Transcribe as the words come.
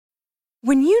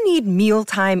When you need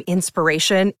mealtime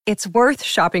inspiration, it's worth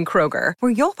shopping Kroger,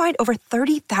 where you'll find over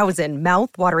 30,000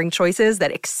 mouth-watering choices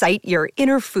that excite your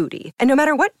inner foodie. And no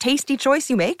matter what tasty choice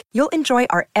you make, you'll enjoy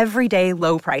our everyday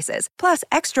low prices, plus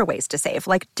extra ways to save,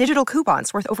 like digital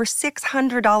coupons worth over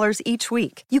 $600 each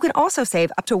week. You can also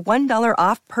save up to $1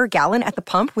 off per gallon at the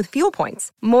pump with fuel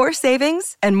points. More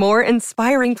savings and more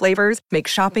inspiring flavors make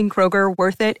shopping Kroger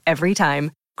worth it every time.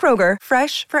 Kroger,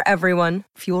 fresh for everyone.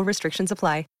 Fuel restrictions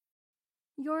apply.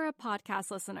 You're a podcast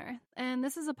listener, and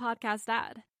this is a podcast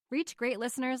ad. Reach great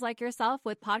listeners like yourself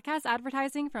with podcast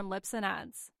advertising from Libsyn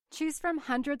Ads. Choose from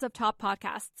hundreds of top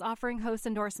podcasts offering host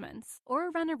endorsements, or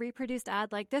run a reproduced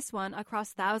ad like this one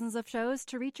across thousands of shows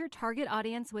to reach your target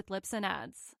audience with Libsyn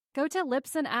Ads. Go to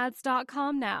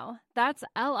libsynads.com now. That's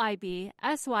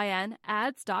LIBSYN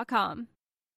ads.com.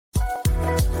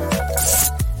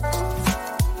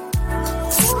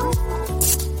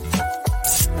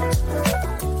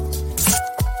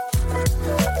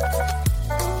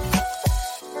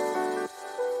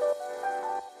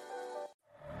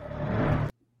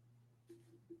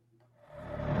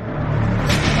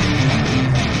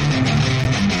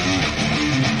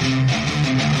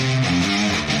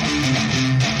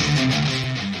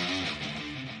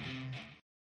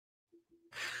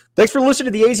 Thanks for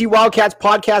listening to the AZ Wildcats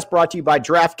podcast, brought to you by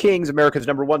DraftKings, America's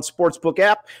 #1 sportsbook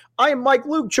app. I am Mike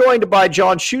Luke, joined by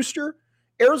John Schuster.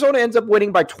 Arizona ends up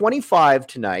winning by 25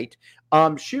 tonight.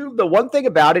 Shu, the one thing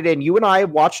about it, and you and I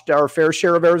have watched our fair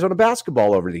share of Arizona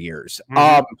basketball over the years.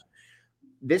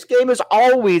 This game is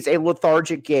always a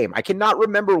lethargic game. I cannot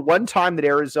remember one time that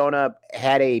Arizona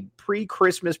had a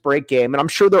pre-Christmas break game, and I'm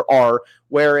sure there are,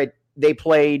 where they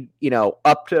played,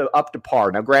 up to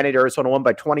par. Now, granted, Arizona won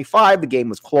by 25. The game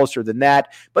was closer than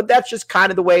that, but that's just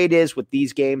kind of the way it is with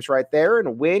these games right there. And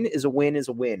a win is a win is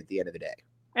a win at the end of the day.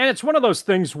 And it's one of those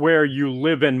things where you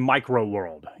live in micro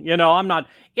world.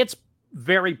 It's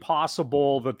very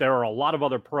possible that there are a lot of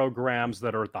other programs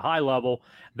that are at the high level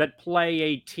that play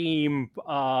a team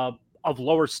of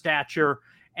lower stature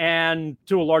and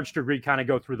to a large degree kind of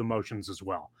go through the motions as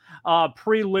well.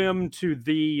 Prelim to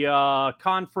the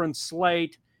conference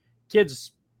slate,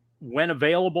 kids, when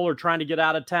available, are trying to get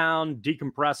out of town,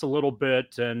 decompress a little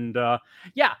bit. And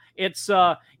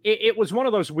it was one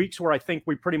of those weeks where I think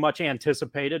we pretty much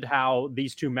anticipated how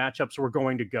these two matchups were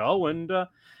going to go. And,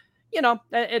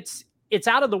 it's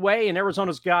out of the way, and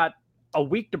Arizona's got a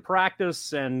week to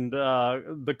practice, and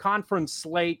the conference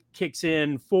slate kicks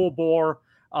in full bore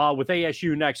with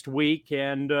ASU next week.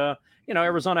 And,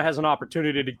 Arizona has an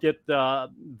opportunity to get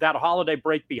that holiday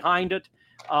break behind it,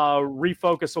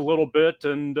 refocus a little bit,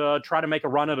 and try to make a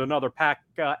run at another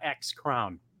Pac-X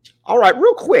crown. All right,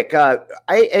 real quick,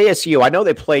 ASU, I know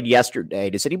they played yesterday.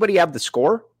 Does anybody have the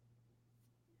score?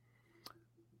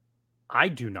 I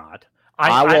do not.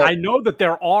 I know that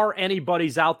there are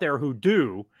anybody's out there who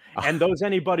do, and those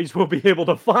anybody's will be able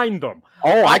to find them.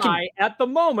 I at the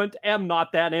moment, am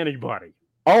not that anybody.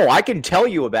 I can tell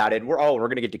you about it. We're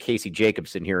going to get to Casey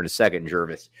Jacobson here in a second,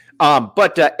 Jervis.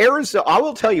 But Arizona, I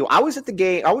will tell you, I was at the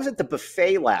game. I was at the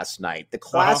buffet last night, the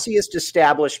classiest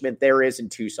establishment there is in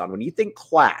Tucson. When you think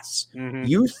class,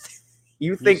 you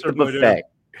think the buffet. Do.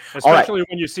 Especially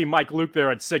when you see Mike Luke there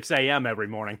at 6 a.m. every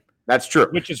morning. That's true.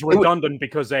 Which is redundant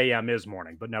because a.m. is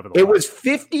morning, but nevertheless. It was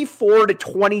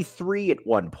 54-23 at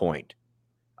one point.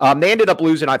 They ended up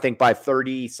losing, I think, by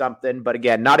 30-something. But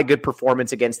again, not a good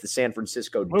performance against the San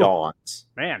Francisco Dons.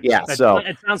 Man, yeah.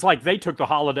 It sounds like they took the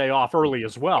holiday off early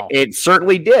as well. It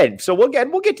certainly did. So we'll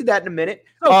get to that in a minute.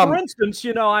 So, for instance,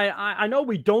 I know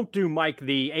we don't do, Mike,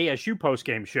 the ASU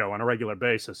postgame show on a regular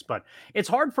basis, but it's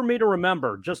hard for me to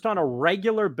remember just on a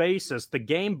regular basis the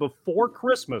game before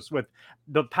Christmas with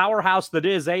the powerhouse that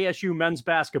is ASU men's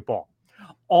basketball.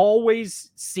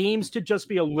 Always seems to just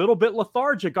be a little bit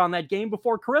lethargic on that game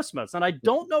before Christmas. And I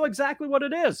don't know exactly what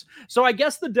it is. So I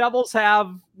guess the Devils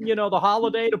have, the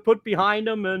holiday to put behind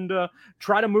them and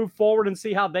try to move forward and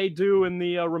see how they do in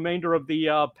the remainder of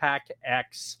the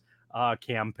Pac-X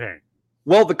campaign.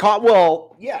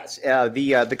 Well, yes.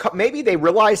 Maybe they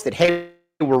realized that, hey,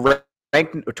 we're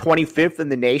ranked 25th in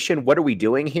the nation. What are we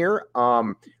doing here?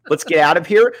 Let's get out of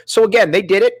here. So again, they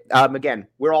did it. Again,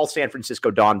 we're all San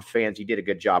Francisco Don fans. You did a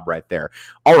good job right there.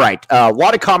 All right. A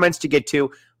lot of comments to get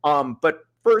to. But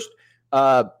first,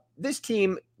 this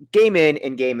team, game in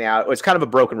and game out, it's kind of a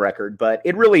broken record, but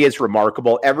it really is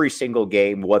remarkable every single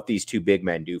game what these two big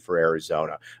men do for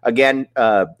Arizona. Again,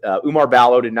 Oumar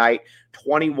Ballo tonight,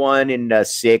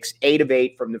 21-6, 8 of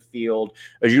 8 from the field.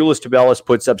 Azuolas Tubelis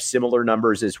puts up similar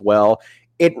numbers as well.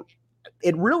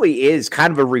 It really is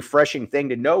kind of a refreshing thing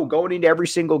to know going into every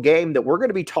single game that we're going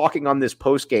to be talking on this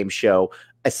post-game show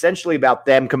essentially about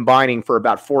them combining for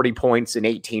about 40 points and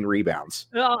 18 rebounds.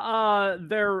 By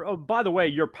the way,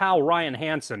 your pal Ryan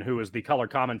Hansen, who is the color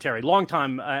commentary,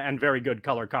 longtime and very good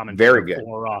color commentator, Very good.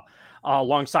 for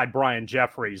alongside Brian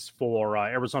Jeffries for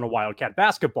Arizona Wildcat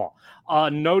basketball,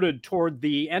 noted toward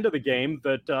the end of the game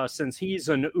that since he's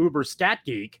an uber stat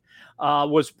geek,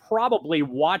 was probably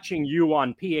watching you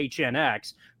on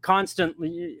PHNX,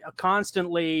 constantly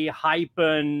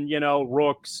hyping,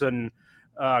 Rooks and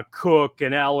Cook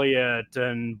and Elliott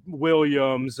and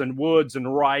Williams and Woods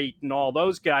and Wright and all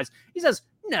those guys. He says,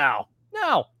 no.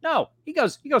 He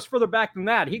goes further back than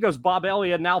that. He goes Bob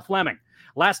Elliott and Al Fleming.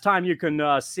 Last time you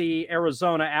can see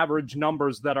Arizona average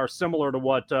numbers that are similar to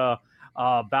what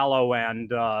Ballo and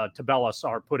Tabellas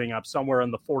are putting up, somewhere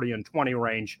in the 40 and 20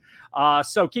 range.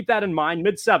 So keep that in mind,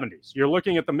 mid-70s. You're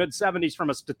looking at the mid-70s from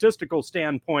a statistical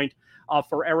standpoint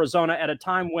for Arizona at a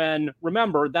time when,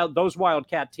 remember, those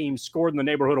Wildcat teams scored in the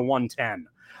neighborhood of 110.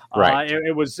 Right.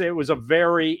 It was a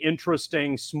very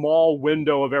interesting small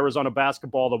window of Arizona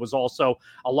basketball that was also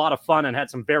a lot of fun and had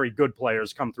some very good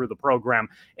players come through the program,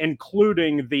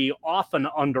 including the often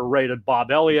underrated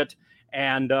Bob Elliott,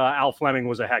 and Al Fleming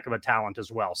was a heck of a talent as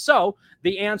well. So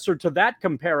the answer to that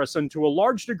comparison, to a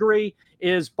large degree,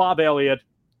 is Bob Elliott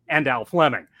and Al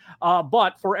Fleming.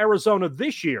 But for Arizona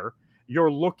this year,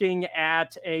 you're looking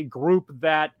at a group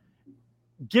that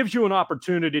gives you an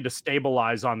opportunity to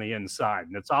stabilize on the inside.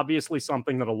 And it's obviously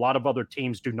something that a lot of other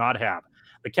teams do not have.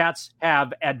 The Cats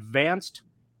have advanced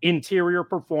interior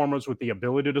performers with the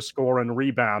ability to score and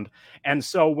rebound. And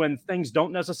so when things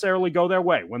don't necessarily go their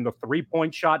way, when the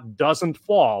three-point shot doesn't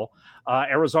fall,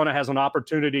 Arizona has an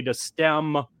opportunity to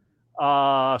stem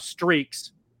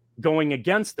streaks going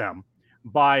against them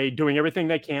by doing everything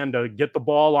they can to get the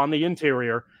ball on the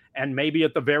interior and maybe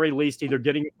at the very least either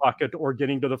getting a bucket or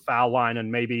getting to the foul line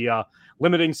and maybe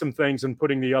limiting some things and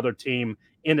putting the other team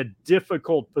in a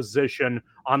difficult position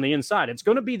on the inside. It's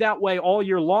going to be that way all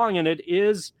year long, and it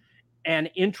is an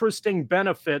interesting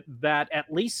benefit that, at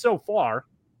least so far,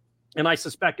 and I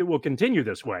suspect it will continue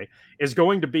this way, is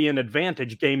going to be an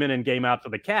advantage game in and game out for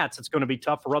the Cats. It's going to be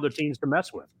tough for other teams to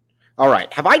mess with. All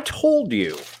right. Have I told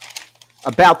you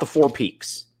about the Four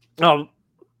Peaks?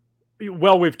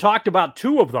 Well, we've talked about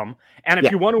two of them, and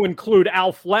if you want to include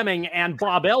Al Fleming and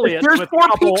Bob Elliott, there's Four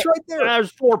Peaks right there.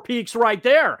 There's Four Peaks right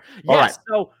there. All yes. Right.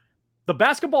 So the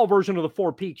basketball version of the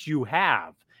Four Peaks you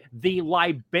have. The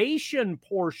libation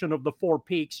portion of the Four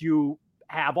Peaks you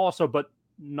have also, but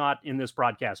not in this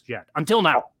broadcast yet. Until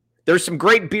now. There's some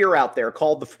great beer out there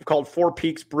called Four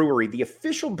Peaks Brewery, the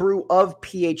official brew of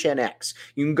PHNX.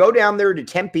 You can go down there to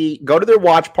Tempe, go to their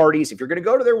watch parties. If you're going to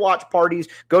go to their watch parties,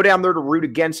 go down there to root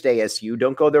against ASU.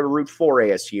 Don't go there to root for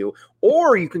ASU.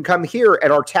 Or you can come here at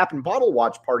our tap and bottle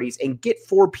watch parties and get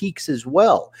Four Peaks as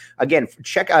well. Again,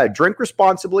 drink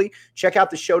responsibly. Check out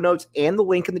the show notes and the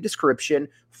link in the description.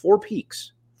 Four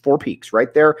Peaks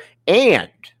right there.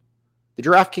 And the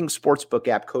DraftKings Sportsbook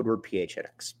app, code word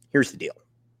PHNX. Here's the deal.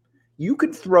 You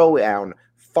could throw down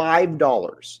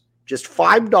 $5, just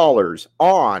 $5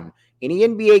 on any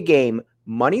NBA game,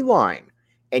 money line,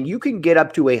 and you can get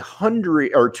up to $100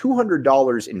 or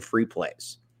 $200 in free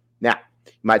plays. Now,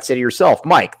 you might say to yourself,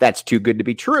 Mike, that's too good to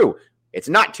be true. It's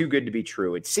not too good to be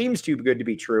true. It seems too good to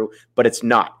be true, but it's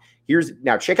not.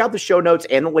 Now check out the show notes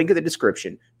and the link in the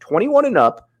description. 21 and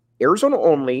up, Arizona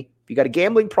only. If you got a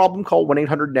gambling problem, call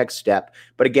 1-800-NEXT-STEP.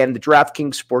 But again, the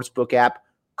DraftKings Sportsbook app,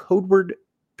 code word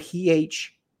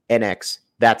PHNX.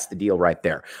 That's the deal right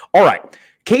there. All right.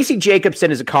 Casey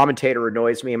Jacobson as a commentator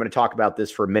annoys me. I'm going to talk about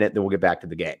this for a minute, then we'll get back to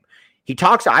the game.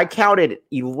 I counted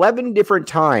 11 different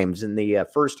times in the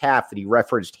first half that he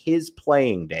referenced his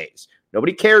playing days.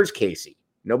 Nobody cares, Casey.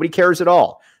 Nobody cares at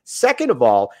all. Second of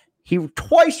all, he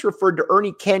twice referred to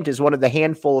Ernie Kent as one of the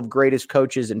handful of greatest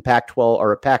coaches in Pac-12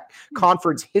 or Pac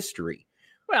conference history.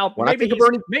 Well,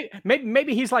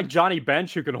 maybe he's like Johnny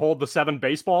Bench, who can hold the 7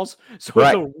 baseballs. So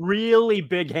It's a really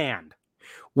big hand.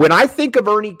 When I think of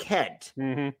Ernie Kent,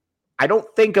 I don't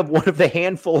think of one of the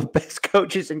handful of best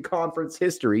coaches in conference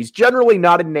history. He's generally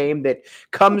not a name that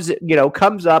comes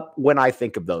up when I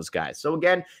think of those guys. So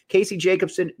again, Casey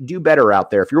Jacobson, do better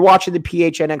out there. If you're watching the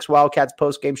PHNX Wildcats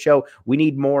postgame show, we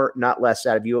need more, not less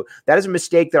out of you. That is a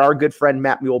mistake that our good friend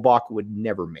Matt Muehlbach would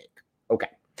never make. Okay.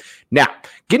 Now,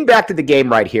 getting back to the game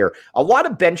right here, a lot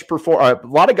of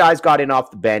guys got in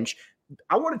off the bench.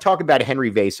 I want to talk about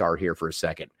Henry Vasar here for a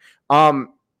second.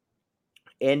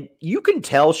 And you can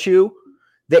tell, Shu,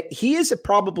 that he is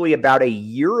probably about a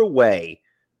year away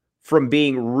from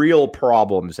being real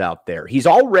problems out there. He's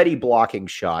already blocking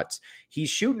shots. He's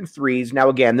shooting threes. Now,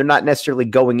 again, they're not necessarily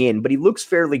going in, but he looks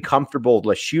fairly comfortable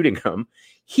shooting them.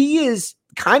 He is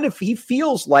he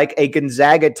feels like a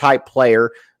Gonzaga type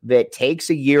player that takes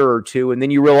a year or two, and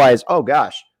then you realize, oh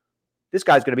gosh, this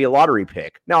guy's going to be a lottery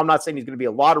pick. Now, I'm not saying he's going to be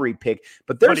a lottery pick,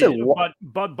 but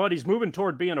but he's moving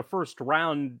toward being a first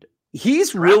round.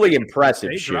 He's really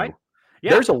impressive, Shu. Right?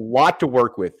 Yeah. There's a lot to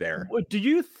work with there. Do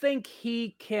you think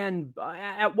he can,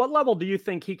 at what level do you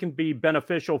think he can be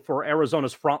beneficial for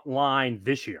Arizona's front line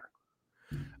this year?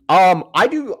 I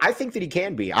do. I think that he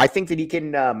can be. I think that he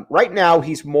can. Right now,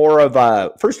 he's more of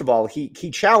a. First of all, he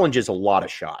challenges a lot of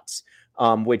shots,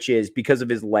 which is because of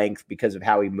his length, because of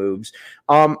how he moves.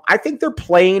 I think they're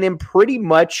playing him pretty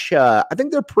much. I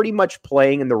think they're pretty much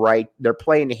playing in the right. They're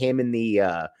playing him in the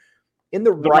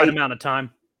right amount of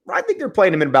time. I think they're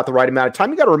playing him in about the right amount of time.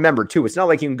 You got to remember, too, it's not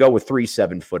like you can go with 3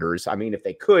 7-footers. I mean, if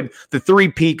they could, the 3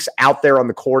 peaks out there on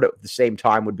the court at the same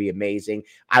time would be amazing.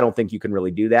 I don't think you can really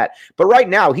do that. But right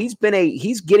now, he's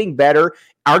getting better.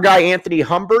 Our guy, Anthony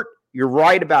Humbert, you're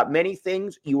right about many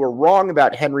things. You were wrong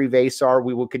about Henry Vesar.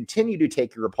 We will continue to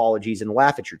take your apologies and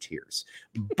laugh at your tears.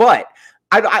 But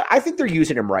I think they're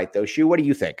using him right, though. Shu, what do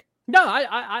you think? No,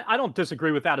 I don't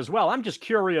disagree with that as well. I'm just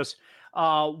curious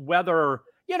whether...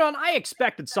 and I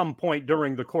expect at some point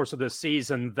during the course of this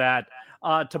season that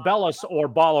Tubelis or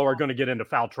Ballo are going to get into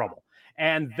foul trouble.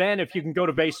 And then if you can go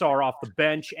to Vesar off the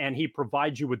bench and he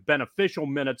provides you with beneficial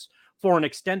minutes for an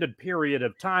extended period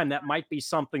of time, that might be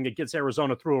something that gets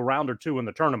Arizona through a round or two in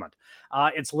the tournament.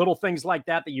 It's little things like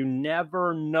that you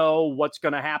never know what's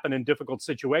going to happen in difficult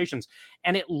situations.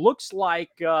 And it looks like,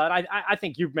 I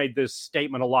think you've made this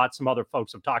statement a lot, some other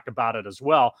folks have talked about it as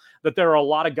well, that there are a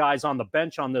lot of guys on the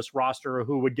bench on this roster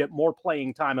who would get more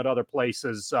playing time at other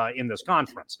places in this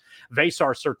conference.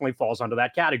 Vesar certainly falls under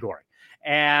that category.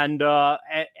 And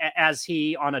as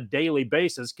he, on a daily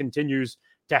basis, continues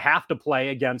to have to play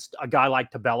against a guy like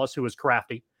Tubelis, who is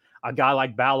crafty, a guy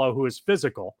like Ballo, who is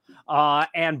physical,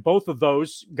 and both of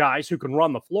those guys who can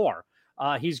run the floor,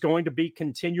 he's going to be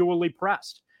continually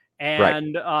pressed.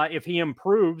 And if he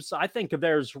improves, I think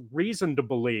there's reason to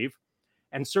believe,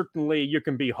 and certainly you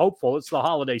can be hopeful. It's the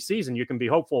holiday season. You can be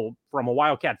hopeful from a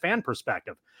Wildcat fan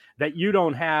perspective that you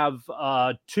don't have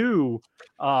 2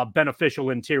 beneficial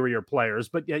interior players,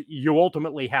 but you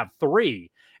ultimately have 3.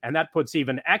 And that puts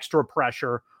even extra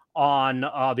pressure on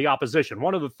the opposition.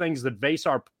 One of the things that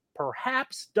Vesar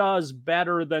perhaps does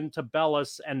better than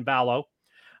Tubelis and Ballo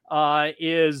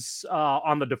is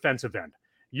on the defensive end.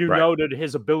 You noted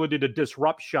his ability to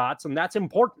disrupt shots, and that's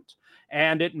important.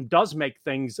 And it does make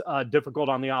things difficult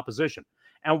on the opposition.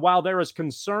 And while there is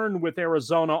concern with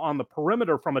Arizona on the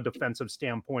perimeter from a defensive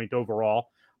standpoint overall,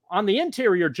 on the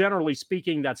interior, generally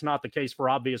speaking, that's not the case for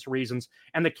obvious reasons.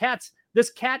 And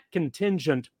this Cat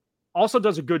contingent also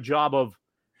does a good job of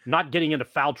not getting into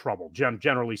foul trouble,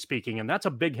 generally speaking. And that's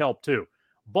a big help too.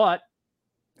 But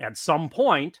at some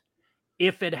point,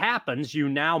 if it happens, you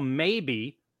now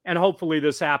maybe, and hopefully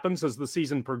this happens as the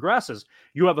season progresses,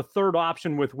 you have a third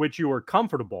option with which you are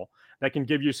comfortable that can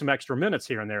give you some extra minutes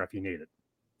here and there if you need it.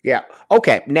 Yeah.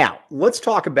 Okay. Now let's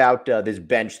talk about this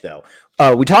bench, though.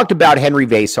 We talked about Henry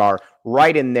Vesar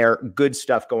right in there. Good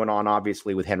stuff going on,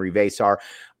 obviously, with Henry Vesar.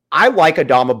 I like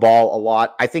Adama Ball a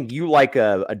lot. I think you like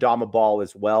Adama Ball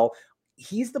as well.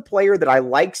 He's the player that I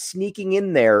like sneaking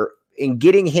in there and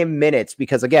getting him minutes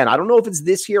because, again, I don't know if it's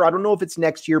this year. I don't know if it's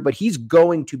next year, but he's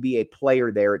going to be a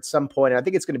player there at some point. And I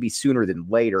think it's going to be sooner than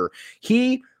later.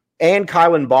 He and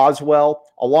Kylan Boswell,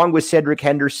 along with Cedric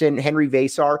Henderson, Henry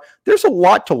Vesar, there's a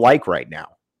lot to like right now.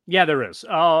 Yeah, there is.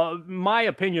 My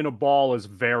opinion of Ball is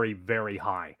very, very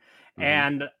high. Mm-hmm.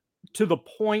 And to the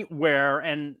point where,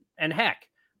 and heck,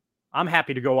 I'm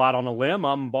happy to go out on a limb.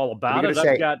 I'm all about it.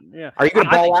 Are you going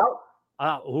to ball out?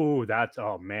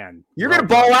 Oh man. You're going to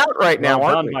ball out right now,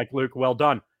 aren't we? Mike Luke. Well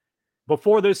done.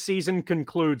 Before this season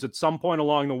concludes, at some point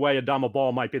along the way, Adama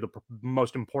Ball might be the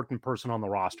most important person on the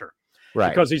roster. Right.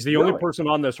 Because he's the only person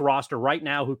on this roster right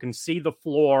now who can see the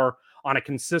floor on a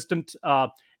consistent,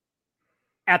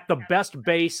 at the best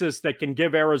basis that can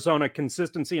give Arizona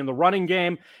consistency in the running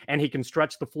game, and he can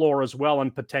stretch the floor as well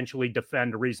and potentially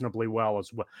defend reasonably well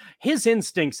as well. His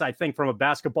instincts, I think, from a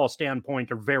basketball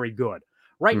standpoint, are very good.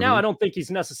 Right now, I don't think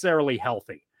he's necessarily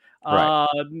healthy. Right.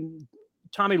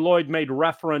 Tommy Lloyd made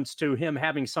reference to him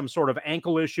having some sort of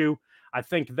ankle issue. I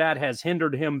think that has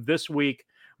hindered him this week.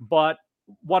 But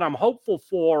what I'm hopeful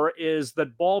for is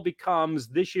that Ball becomes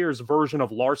this year's version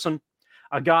of Larson,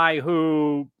 a guy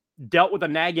who dealt with a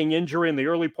nagging injury in the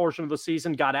early portion of the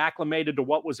season, got acclimated to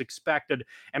what was expected,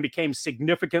 and became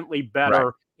significantly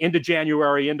better into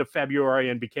January, into February,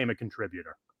 and became a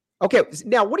contributor. Okay,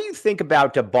 now what do you think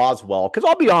about Boswell? Because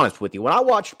I'll be honest with you, when I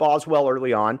watched Boswell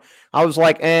early on, I was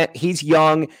like, he's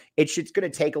young. It's going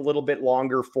to take a little bit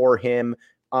longer for him.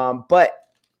 But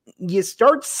you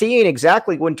start seeing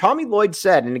exactly when Tommy Lloyd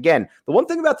said, and again, the one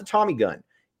thing about the Tommy gun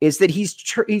is that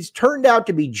he's turned out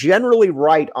to be generally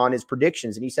right on his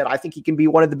predictions. And he said, I think he can be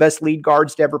one of the best lead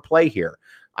guards to ever play here.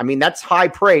 I mean, that's high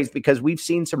praise because we've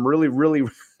seen some really, really,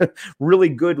 really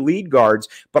good lead guards.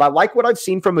 But I like what I've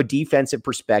seen from a defensive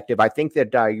perspective. I think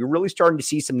that you're really starting to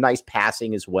see some nice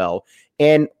passing as well.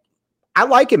 And I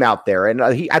like him out there. And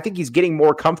I think he's getting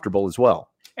more comfortable as well.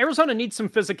 Arizona needs some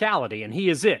physicality, and he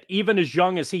is it. Even as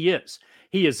young as he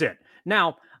is it.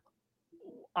 Now,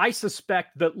 I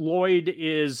suspect that Lloyd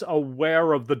is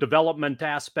aware of the development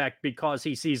aspect because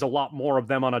he sees a lot more of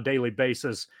them on a daily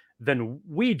basis than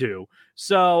we do.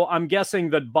 So I'm guessing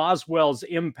that Boswell's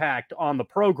impact on the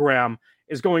program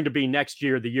is going to be next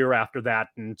year, the year after that,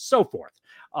 and so forth,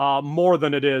 more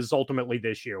than it is ultimately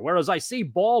this year. Whereas I see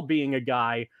Ball being a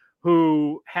guy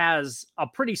who has a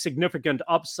pretty significant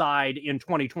upside in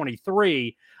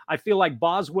 2023. I feel like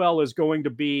Boswell is going to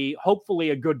be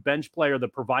hopefully a good bench player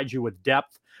that provides you with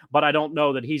depth, but I don't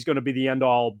know that he's going to be the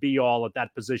end-all, be-all at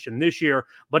that position this year,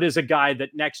 but is a guy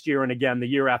that next year and again the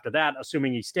year after that,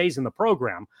 assuming he stays in the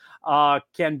program,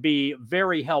 can be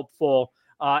very helpful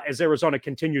as Arizona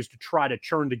continues to try to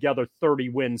churn together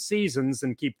 30-win seasons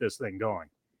and keep this thing going.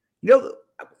 You know,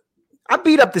 I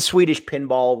beat up the Swedish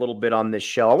pinball a little bit on this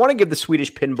show. I want to give the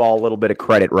Swedish pinball a little bit of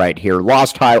credit right here.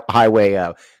 Lost Highway,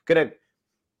 going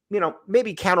to,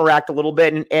 maybe counteract a little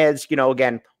bit. And as,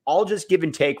 again, all just give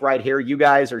and take right here. You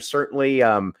guys are certainly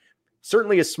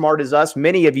as smart as us.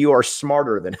 Many of you are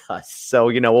smarter than us. So,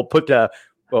 we'll put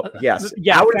well, yes.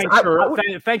 Yeah.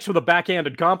 Thanks for the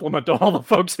backhanded compliment to all the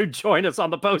folks who join us on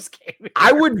the post game.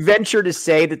 I would venture to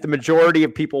say that the majority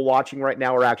of people watching right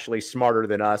now are actually smarter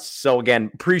than us. So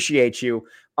again, appreciate you.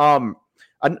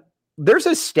 There's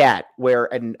a stat where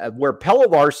Pelle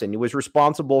Larsson was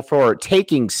responsible for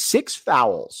taking 6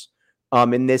 fouls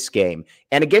in this game.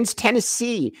 And against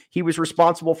Tennessee, he was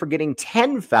responsible for getting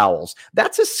 10 fouls.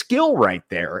 That's a skill right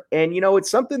there. And,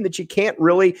 it's something that you can't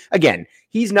really, again,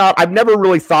 I've never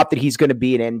really thought that he's going to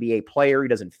be an NBA player. He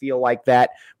doesn't feel like that,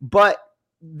 but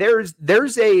there's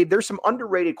some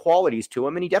underrated qualities to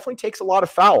him, and he definitely takes a lot of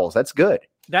fouls. That's good.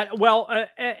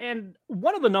 And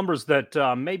one of the numbers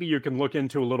that maybe you can look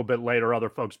into a little bit later, other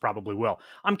folks probably will.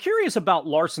 I'm curious about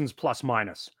Larsson's plus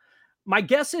minus. My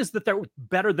guess is that they're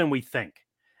better than we think.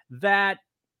 That,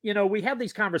 we have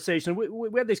these conversations.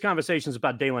 We had these conversations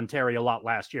about Dalen Terry a lot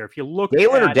last year. If you look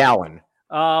Dalen or Dallin?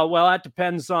 Well, that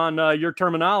depends on your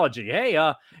terminology.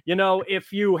 Hey,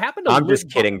 if you happen to... I'm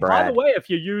just kidding, Brad. By the way, if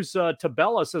you use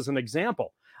Tabellis as an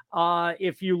example,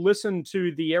 if you listen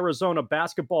to the Arizona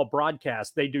basketball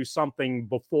broadcast, they do something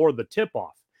before the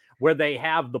tip-off where they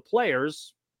have the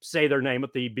players say their name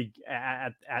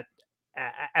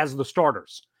as the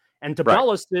starters. And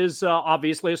Tabellis is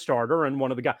obviously a starter and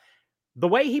one of the guys. The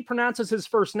way he pronounces his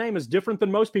first name is different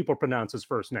than most people pronounce his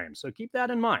first name. So keep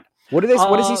that in mind. What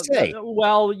does he say?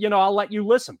 Well, I'll let you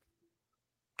listen.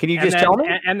 Can you just tell me?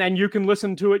 And then you can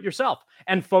listen to it yourself.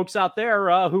 And folks out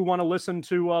there who want to listen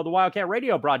to the Wildcat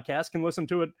Radio broadcast can listen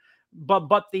to it.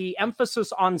 But the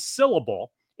emphasis on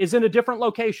syllable is in a different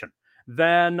location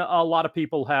than a lot of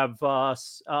people have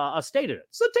stated it.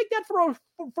 So take that for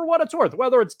what it's worth,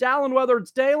 whether it's Dallin, whether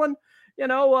it's Dalen,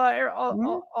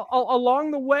 along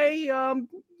the way,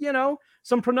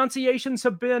 some pronunciations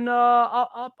have been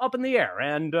up in the air.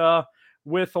 And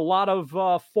with a lot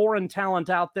of foreign talent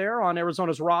out there on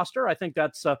Arizona's roster, I think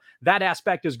that's that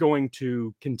aspect is going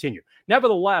to continue.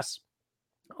 Nevertheless,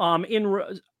 in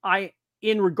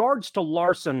regards to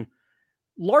Larsson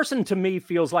to me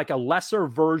feels like a lesser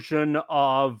version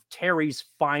of Terry's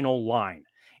final line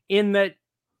in that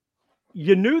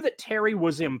you knew that Terry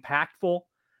was impactful,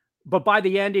 but by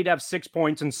the end he'd have 6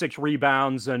 points and 6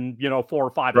 rebounds and 4 or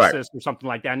 5 assists or something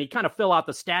like that. And he kind of fill out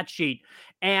the stat sheet.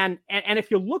 And if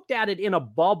you looked at it in a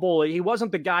bubble, he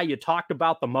wasn't the guy you talked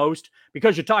about the most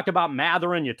because you talked about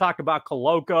Matherin, you talked about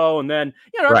Koloko, and then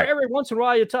every once in a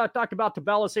while you talked about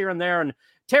Tabellis here and there. And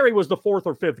Terry was the 4th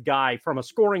or 5th guy from a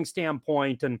scoring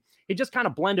standpoint, and he just kind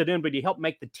of blended in, but he helped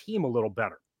make the team a little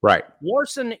better. Right.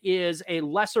 Larsson is a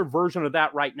lesser version of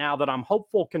that right now that I'm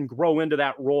hopeful can grow into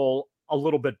that role a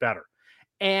little bit better.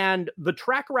 And the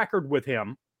track record with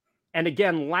him, and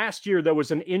again, last year there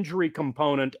was an injury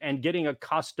component and getting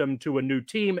accustomed to a new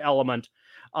team element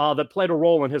that played a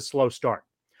role in his slow start.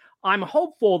 I'm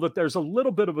hopeful that there's a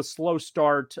little bit of a slow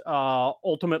start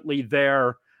ultimately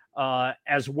there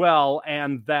as well,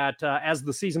 and that as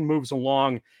the season moves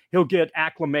along, he'll get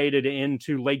acclimated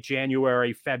into late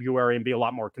January, February, and be a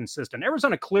lot more consistent.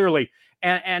 Arizona clearly,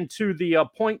 and to the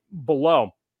point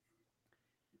below,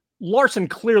 Larson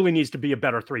clearly needs to be a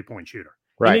better three-point shooter.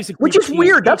 Right. Which is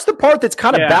weird. That's the part that's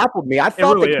kind of baffled me. I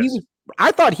thought really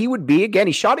I thought he would be, again,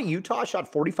 he shot at Utah,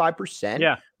 shot 45%.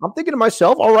 Yeah. I'm thinking to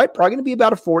myself, all right, probably going to be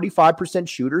about a 45%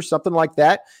 shooter, something like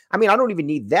that. I mean, I don't even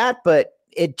need that, but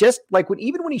it just like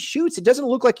even when he shoots, it doesn't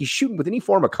look like he's shooting with any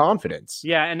form of confidence.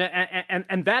 Yeah.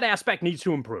 And that aspect needs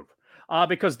to improve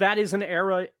because that is an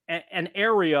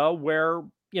area where,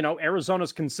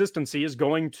 Arizona's consistency is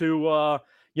going to,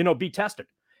 be tested.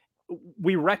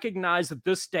 We recognize at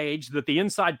this stage that the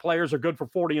inside players are good for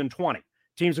 40 and 20.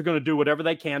 Teams are going to do whatever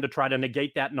they can to try to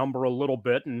negate that number a little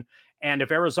bit. And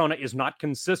if Arizona is not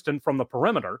consistent from the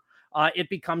perimeter, it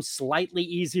becomes slightly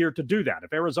easier to do that.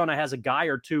 If Arizona has a guy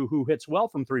or two who hits well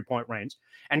from three-point range,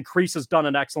 and Kreese has done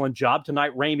an excellent job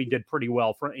tonight, Ramey did pretty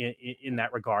well in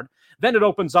that regard, then it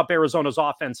opens up Arizona's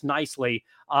offense nicely,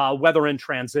 whether in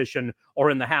transition or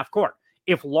in the half court.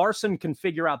 If Larson can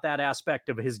figure out that aspect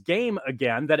of his game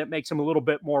again, then it makes him a little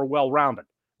bit more well-rounded.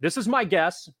 This is my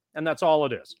guess, and that's all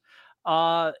it is.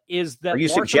 Is that are you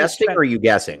Larson suggesting or are you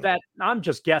guessing? That I'm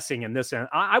just guessing in this.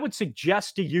 I would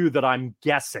suggest to you that I'm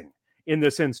guessing in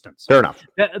this instance. Fair enough.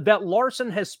 That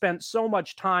Larson has spent so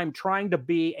much time trying to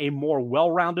be a more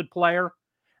well-rounded player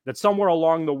that somewhere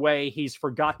along the way he's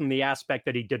forgotten the aspect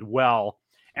that he did well,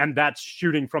 and that's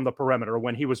shooting from the perimeter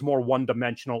when he was more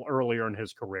one-dimensional earlier in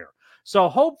his career. So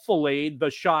hopefully the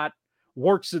shot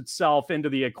works itself into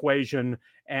the equation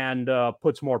and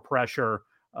puts more pressure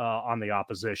on the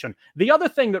opposition. The other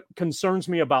thing that concerns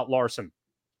me about Larson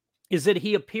is that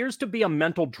he appears to be a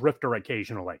mental drifter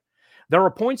occasionally. There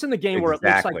are points in the game where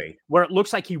it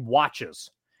looks like he watches.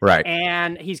 Right.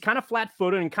 And he's kind of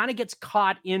flat-footed and kind of gets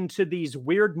caught into these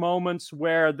weird moments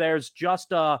where there's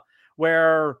just a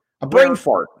brain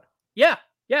fart. Yeah.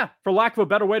 Yeah, for lack of a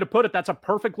better way to put it, that's a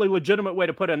perfectly legitimate way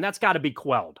to put it, and that's got to be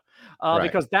quelled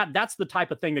because that's the type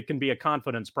of thing that can be a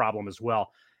confidence problem as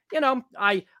well.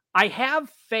 I have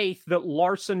faith that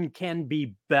Larson can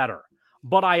be better,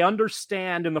 but I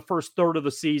understand in the first third of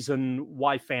the season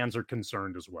why fans are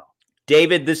concerned as well.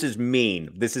 David, this is mean.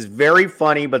 This is very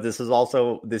funny, but this is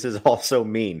also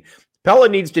mean. Pella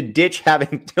needs to ditch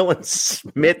having Dylan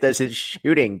Smith as his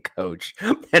shooting coach.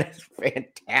 That is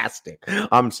fantastic.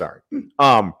 I'm sorry.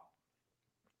 Dylan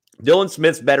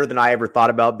Smith's better than I ever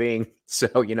thought about being.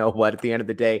 So you know what? At the end of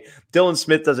the day, Dylan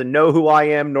Smith doesn't know who I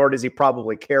am, nor does he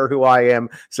probably care who I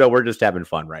am. So we're just having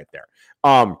fun right there.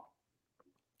 But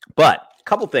a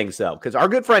couple things though, because our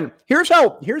good friend, here's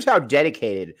how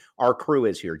dedicated our crew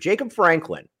is here. Jacob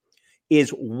Franklin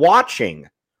is watching.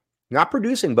 Not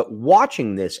producing, but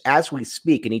watching this as we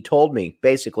speak. And he told me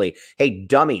basically, hey,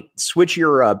 dummy, switch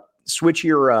your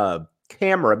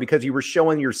camera because you were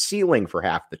showing your ceiling for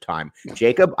half the time.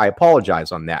 Jacob, I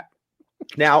apologize on that.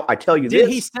 Now, I tell you Did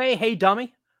he say, hey,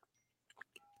 dummy?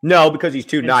 No, because he's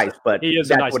too nice. But he is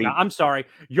a nice guy. I'm sorry.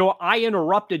 I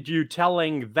interrupted you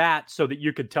telling that so that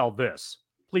you could tell this.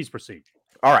 Please proceed.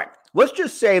 All right. Let's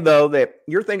just say, though, that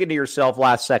you're thinking to yourself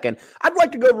last second, I'd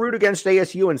like to go root against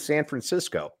ASU in San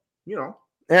Francisco.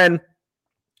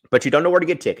 But you don't know where to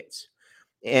get tickets.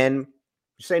 And you're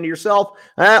saying to yourself,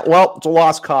 well, it's a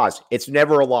lost cause. It's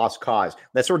never a lost cause.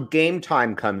 That's where Game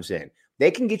Time comes in. They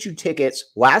can get you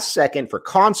tickets last second for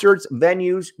concerts,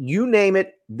 venues, you name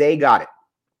it, they got it.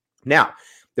 Now,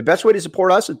 the best way to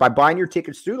support us is by buying your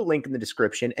tickets through the link in the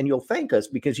description, and you'll thank us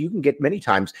because you can get many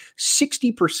times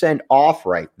 60% off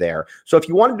right there. So if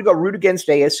you wanted to go root against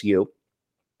ASU,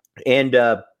 and,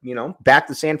 back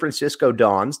to San Francisco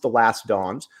Dons, the last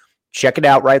Dons. Check it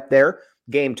out right there.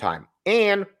 Game Time.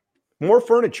 And more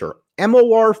furniture.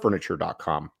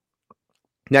 MORfurniture.com.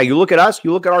 Now, you look at us.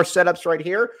 You look at our setups right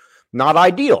here. Not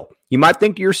ideal. You might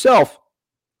think to yourself,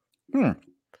 well,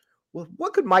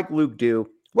 what could Mike Luke do?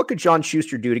 What could John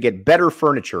Schuster do to get better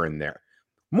furniture in there?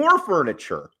 More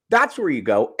furniture. That's where you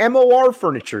go.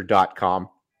 MORfurniture.com.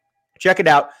 Check it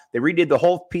out. They redid the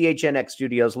whole PHNX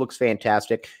studios. Looks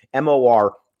fantastic.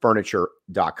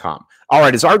 MORfurniture.com. All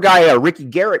right. As our guy Ricky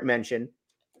Garrett mentioned,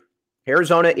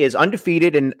 Arizona is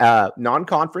undefeated in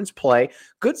non-conference play.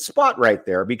 Good spot right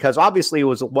there because obviously it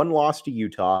was one loss to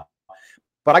Utah.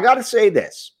 But I got to say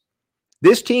this.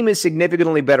 This team is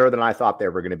significantly better than I thought they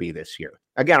were going to be this year.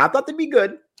 Again, I thought they'd be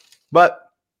good, but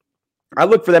I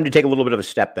look for them to take a little bit of a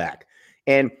step back.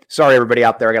 And sorry, everybody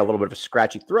out there, I got a little bit of a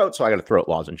scratchy throat, so I got a throat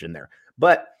lozenge in there.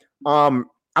 But I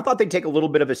thought they'd take a little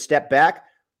bit of a step back.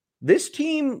 This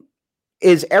team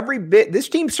is every bit. This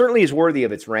team certainly is worthy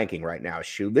of its ranking right now,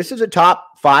 Shu. This is a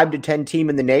top 5 to 10 team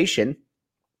in the nation.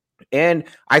 And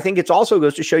I think it's also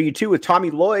goes to show you, too, with Tommy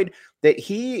Lloyd, that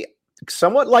he,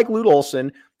 somewhat like Lute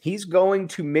Olson, he's going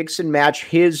to mix and match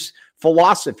his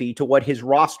philosophy to what his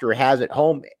roster has at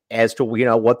home as to,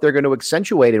 what they're going to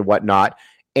accentuate and whatnot.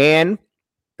 And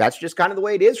that's just kind of the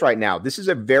way it is right now. This is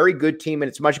a very good team, and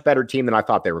it's a much better team than I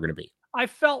thought they were going to be. I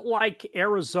felt like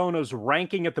Arizona's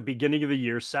ranking at the beginning of the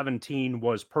year, 17,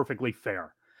 was perfectly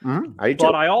fair.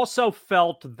 But I also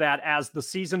felt that as the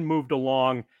season moved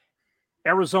along,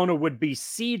 Arizona would be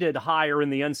seeded higher in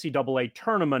the NCAA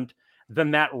tournament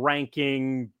than that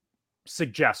ranking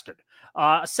suggested.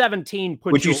 17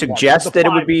 puts would you suggest that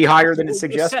it would be higher than it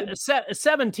suggested?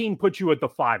 17 puts you at the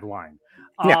 5 line.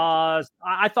 Yeah.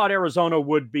 I thought Arizona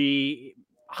would be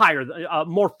higher,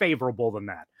 more favorable than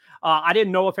that. I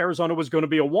didn't know if Arizona was going to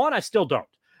be a 1. I still don't.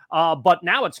 But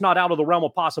now it's not out of the realm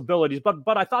of possibilities.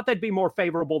 But I thought they'd be more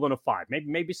favorable than a 5,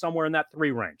 maybe somewhere in that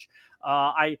 3 range.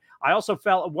 I also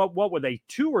felt what were they,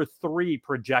 2 or 3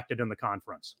 projected in the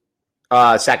conference?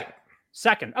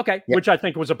 Second, okay, yep. Which I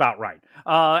think was about right,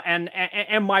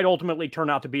 and might ultimately turn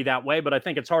out to be that way. But I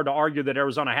think it's hard to argue that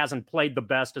Arizona hasn't played the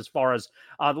best as far as,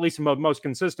 at least most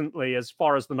consistently, as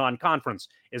far as the non-conference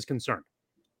is concerned.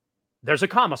 There's a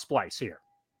comma splice here.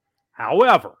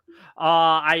 However,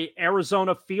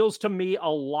 Arizona feels to me a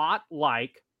lot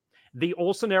like the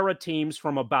Olson era teams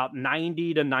from about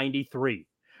 90 to 93,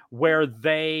 where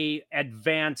they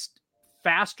advanced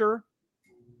faster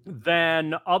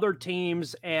than other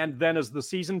teams, and then as the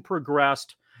season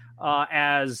progressed,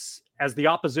 as the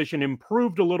opposition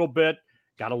improved a little bit,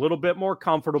 got a little bit more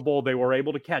comfortable, they were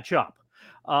able to catch up.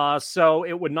 So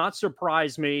it would not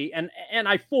surprise me, and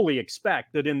I fully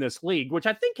expect that in this league, which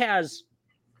I think has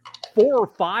 4 or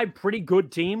 5 pretty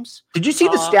good teams. Did you see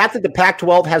the stat that the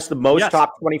Pac-12 has the most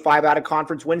top 25 out of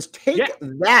conference wins? Take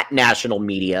that, national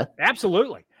media.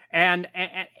 Absolutely. And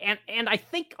I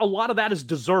think a lot of that is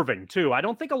deserving too. I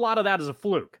don't think a lot of that is a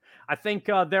fluke. I think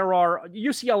there are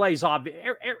UCLA's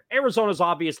Arizona's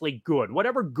obviously good.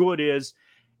 Whatever good is,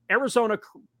 Arizona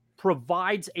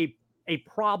provides a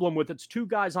problem with its 2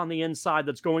 guys on the inside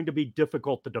that's going to be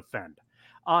difficult to defend.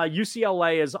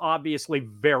 UCLA is obviously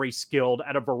very skilled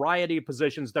at a variety of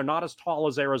positions. They're not as tall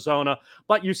as Arizona,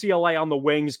 but UCLA on the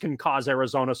wings can cause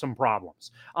Arizona some problems.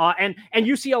 And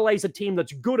UCLA is a team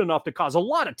that's good enough to cause a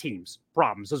lot of teams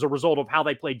problems as a result of how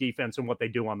they play defense and what they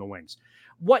do on the wings.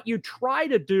 What you try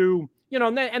to do,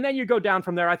 and then you go down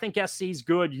from there. I think SC's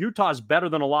good. Utah's better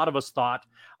than a lot of us thought.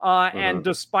 And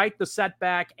despite the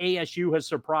setback, ASU has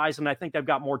surprised, and I think they've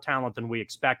got more talent than we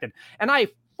expected. And I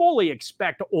fully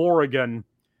expect Oregon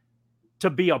to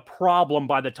be a problem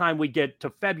by the time we get to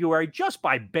February, just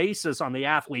by basis on the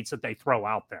athletes that they throw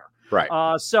out there.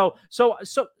 Right. So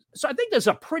I think there's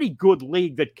a pretty good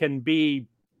league that can be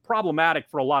problematic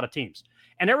for a lot of teams.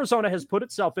 And Arizona has put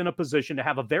itself in a position to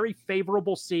have a very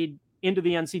favorable seed into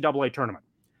the NCAA tournament.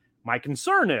 My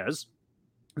concern is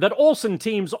that Olson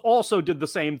teams also did the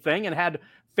same thing and had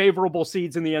favorable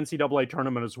seeds in the NCAA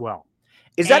tournament as well.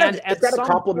 Is that a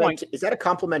compliment? Is that a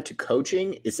compliment to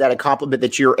coaching? Is that a compliment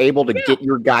that you're able to get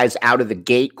your guys out of the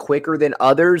gate quicker than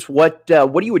others? What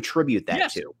do you attribute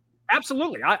that to?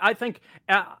 Absolutely. I think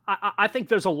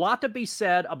there's a lot to be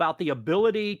said about the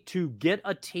ability to get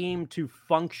a team to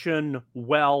function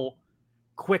well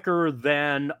quicker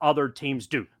than other teams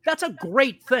do. That's a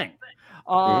great thing.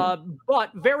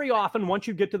 But very often, once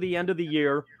you get to the end of the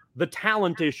year, the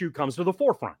talent issue comes to the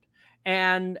forefront.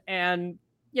 And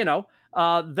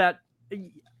that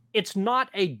it's not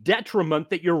a detriment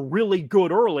that you're really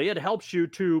good early. It helps you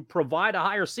to provide a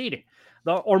higher seeding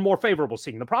or more favorable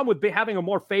seeding. The problem with having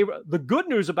the good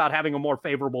news about having a more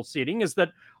favorable seeding is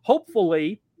that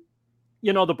hopefully,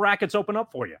 the brackets open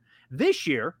up for you. This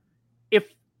year,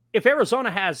 if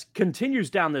Arizona continues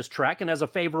down this track and has a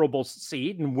favorable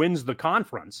seed and wins the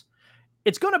conference,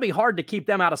 it's going to be hard to keep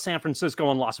them out of San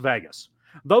Francisco and Las Vegas.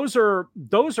 Those are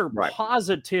right.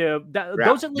 Positive.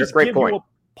 Those at least give you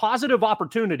positive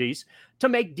opportunities to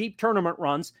make deep tournament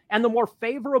runs. And the more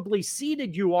favorably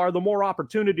seeded you are, the more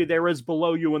opportunity there is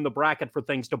below you in the bracket for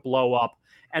things to blow up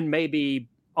and maybe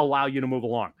allow you to move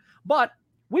along. But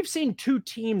we've seen 2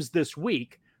 teams this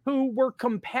week who were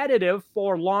competitive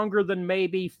for longer than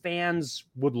maybe fans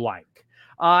would like.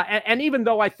 And even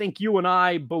though I think you and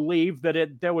I believe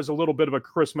that there was a little bit of a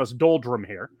Christmas doldrum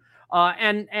here,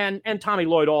 and Tommy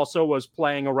Lloyd also was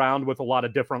playing around with a lot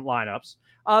of different lineups.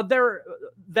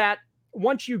 That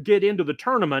once you get into the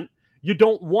tournament, you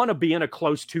don't want to be in a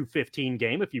close 2-15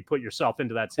 game if you put yourself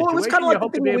into that situation. Well, it's kind of like the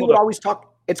thing we would always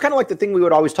talk. it's kind of like the thing we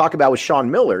would always talk about with Sean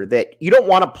Miller, that you don't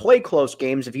want to play close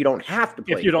games if you don't have to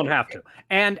play. If you don't have to.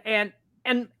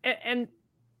 And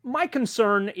my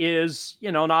concern is,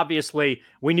 and obviously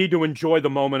we need to enjoy the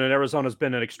moment, and Arizona's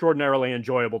been an extraordinarily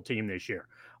enjoyable team this year.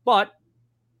 But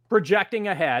projecting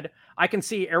ahead, I can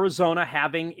see Arizona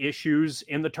having issues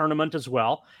in the tournament as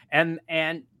well. And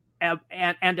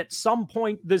at some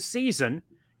point this season,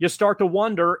 you start to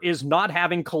wonder, is not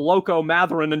having Koloko,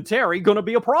 Mathurin, and Terry going to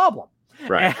be a problem?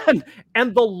 Right.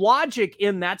 And the logic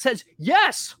in that says,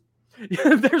 yes,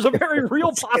 there's a very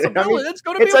real possibility that's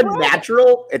going to be a problem.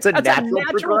 It's a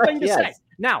natural thing to say.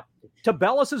 Now,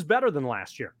 Tabellas is better than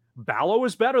last year. Ballo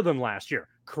is better than last year.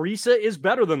 Krisa is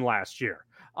better than last year.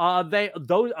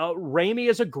 Ramey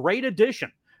is a great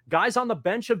addition. Guys on the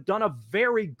bench have done a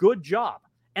very good job.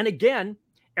 And again,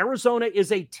 Arizona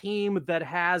is a team that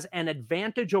has an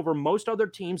advantage over most other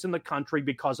teams in the country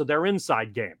because of their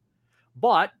inside game.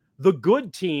 But the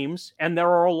good teams, and there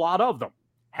are a lot of them,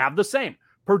 have the same.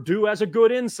 Purdue has a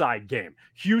good inside game.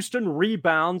 Houston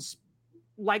rebounds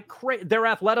like their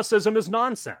athleticism is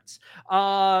nonsense.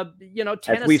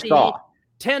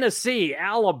 Tennessee,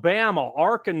 Alabama,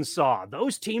 Arkansas,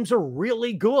 those teams are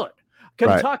really good.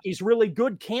 Kentucky's really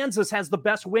good. Kansas has the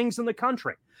best wings in the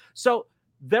country. So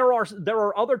there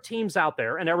are other teams out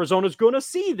there, and Arizona's going to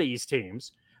see these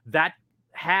teams that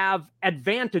have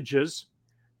advantages,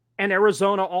 and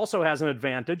Arizona also has an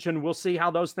advantage, and we'll see how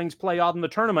those things play out in the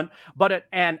tournament. But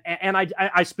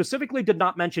I specifically did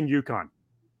not mention UConn.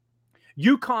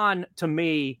 UConn, to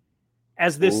me,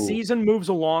 as this season moves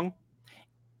along,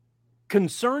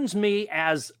 concerns me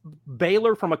as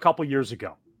Baylor from a couple years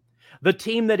ago. The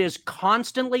team that is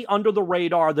constantly under the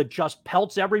radar, that just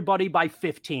pelts everybody by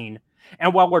 15.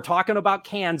 And while we're talking about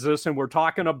Kansas and we're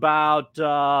talking about,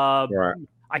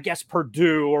 I guess,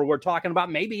 Purdue, or we're talking about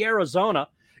maybe Arizona,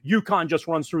 UConn just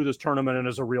runs through this tournament and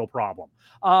is a real problem.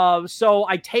 So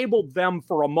I tabled them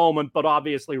for a moment, but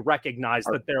obviously recognize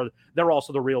that they're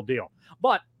also the real deal.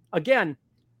 But again,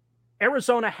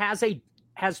 Arizona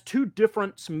has two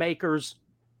difference makers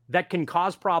that can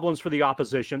cause problems for the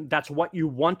opposition. That's what you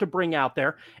want to bring out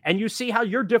there. And you see how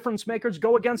your difference makers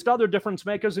go against other difference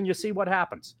makers, and you see what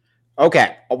happens.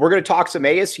 Okay, we're going to talk some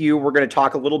ASU. We're going to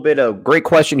talk a little bit of great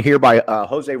question here by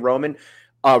Jose Roman.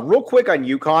 Real quick on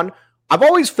UConn. I've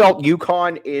always felt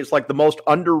UConn is like the most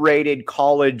underrated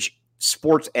college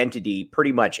sports entity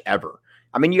pretty much ever.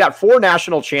 I mean, you got 4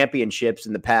 national championships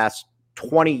in the past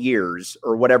 20 years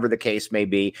or whatever the case may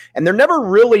be. And they're never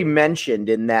really mentioned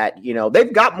in that,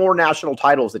 they've got more national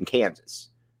titles than Kansas.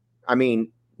 I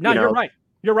mean, you're right.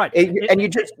 You're right. And you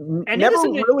just never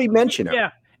really mention it.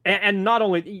 Yeah. And not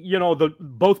only,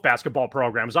 both basketball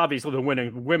programs, obviously the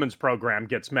women's program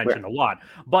gets mentioned a lot,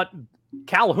 but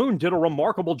Calhoun did a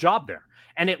remarkable job there.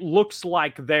 And it looks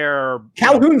like they're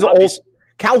Calhoun's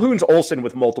Olsen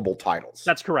with multiple titles.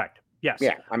 That's correct. Yes.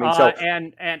 Yeah. I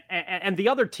mean, and the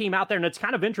other team out there, and it's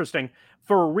kind of interesting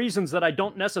for reasons that I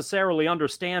don't necessarily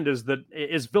understand,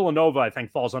 is Villanova, I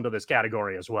think, falls under this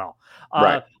category as well.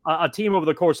 Right. A team over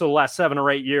the course of the last 7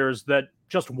 or 8 years that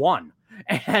just won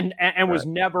and was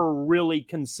never really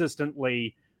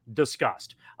consistently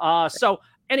discussed. So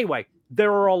anyway,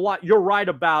 there are a lot. You're right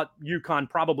about UConn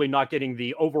probably not getting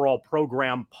the overall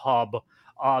program pub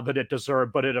that it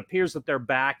deserved, but it appears that they're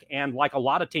back. And like a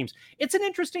lot of teams, it's an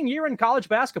interesting year in college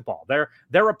basketball.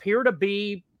 There appear to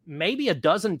be maybe a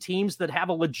dozen teams that have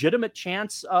a legitimate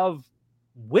chance of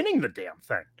winning the damn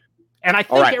thing. And I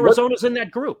think Arizona's in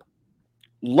that group.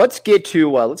 Let's get to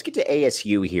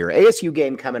ASU here. ASU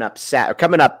game coming up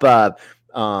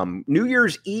New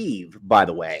Year's Eve, by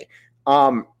the way.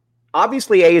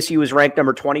 Obviously, ASU is ranked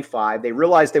number 25. They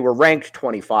realized they were ranked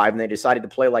 25, and they decided to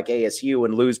play like ASU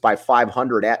and lose by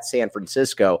 500 at San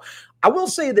Francisco. I will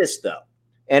say this, though,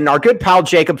 and our good pal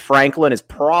Jacob Franklin is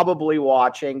probably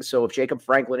watching, so if Jacob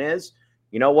Franklin is,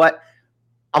 you know what?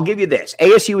 I'll give you this.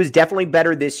 ASU is definitely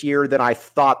better this year than I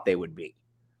thought they would be.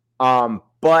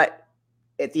 But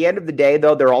at the end of the day,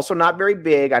 though, they're also not very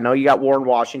big. I know you got Warren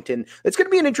Washington. It's going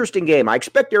to be an interesting game. I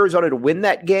expect Arizona to win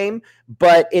that game,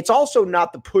 but it's also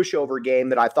not the pushover game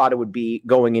that I thought it would be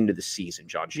going into the season,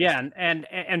 John. Yeah,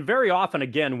 and very often,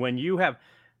 again, when you have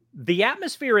the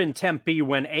atmosphere in Tempe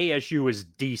when ASU is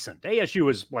decent.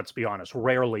 ASU is, let's be honest,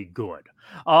 rarely good.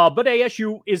 But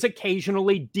ASU is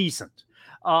occasionally decent.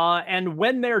 And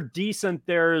when they're decent,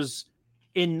 there's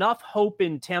enough hope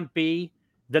in Tempe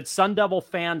that Sun Devil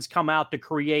fans come out to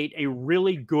create a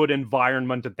really good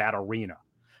environment at that arena.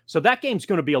 So that game's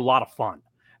going to be a lot of fun.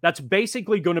 That's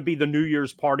basically going to be the New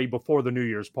Year's party before the New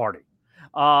Year's party.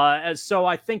 So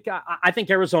I think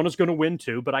Arizona's going to win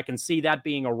too, but I can see that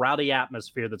being a rowdy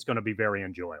atmosphere that's going to be very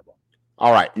enjoyable.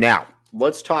 All right, now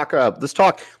let's talk.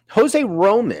 Jose L.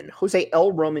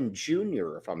 Roman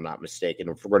Jr. If I'm not mistaken,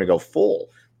 if we're going to go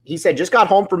full, he said just got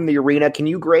home from the arena. Can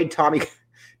you grade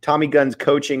Tommy Gunn's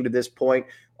coaching to this point?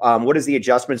 What does the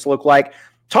adjustments look like?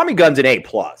 Tommy Gunn's an A+.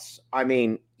 I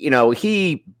mean,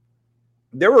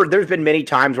 there's been many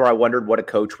times where I wondered what a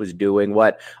coach was doing.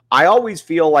 What I always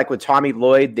feel like with Tommy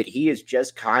Lloyd, that he is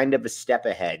just kind of a step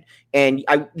ahead. And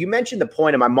you mentioned the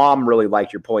point, and my mom really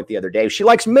liked your point the other day. She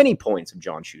likes many points of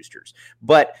John Schuster's,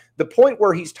 but the point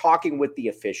where he's talking with the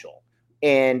official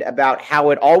and about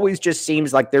how it always just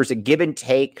seems like there's a give and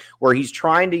take where he's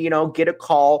trying to, get a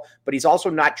call, but he's also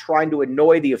not trying to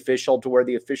annoy the official to where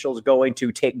the official is going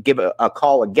to give a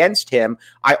call against him.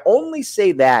 I only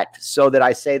say that so that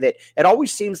I say that it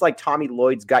always seems like Tommy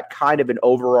Lloyd's got kind of an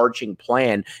overarching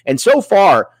plan. And so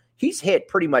far, he's hit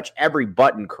pretty much every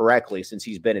button correctly since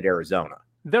he's been at Arizona.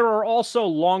 There are also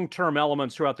long-term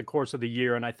elements throughout the course of the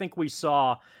year, and I think we've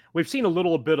seen a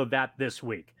little bit of that this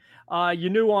week. You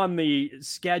knew on the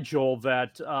schedule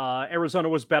that Arizona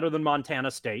was better than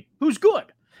Montana State, who's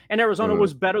good, and Arizona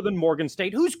was better than Morgan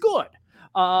State, who's good.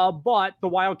 But the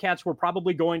Wildcats were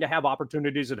probably going to have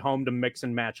opportunities at home to mix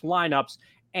and match lineups,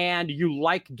 and you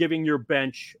like giving your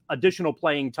bench additional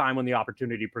playing time when the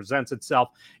opportunity presents itself.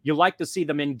 You like to see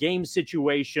them in game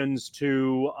situations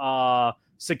to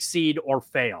succeed or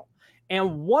fail.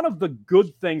 And one of the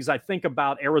good things I think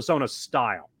about Arizona's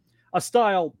style, a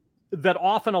style that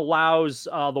often allows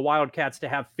the Wildcats to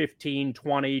have 15,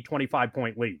 20,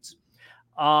 25-point leads,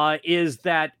 is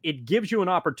that it gives you an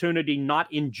opportunity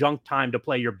not in junk time to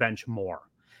play your bench more.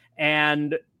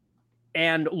 And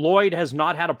Lloyd has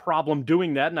not had a problem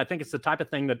doing that, and I think it's the type of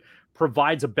thing that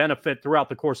provides a benefit throughout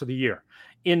the course of the year.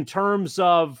 In terms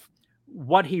of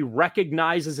what he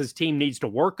recognizes his team needs to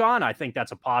work on, I think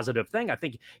that's a positive thing. I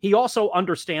think he also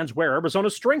understands where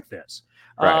Arizona's strength is.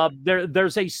 Right.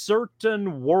 There's a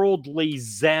certain worldly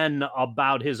zen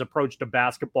about his approach to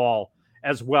basketball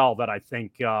as well that I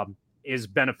think is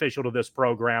beneficial to this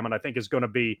program, and I think is going to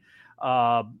be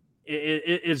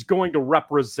is going to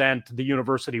represent the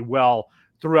university well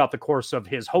throughout the course of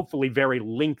his hopefully very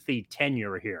lengthy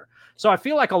tenure here. So I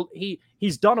feel like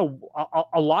he's done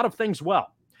a lot of things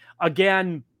well.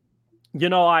 Again,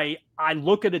 I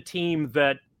look at a team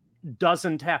that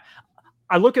doesn't have.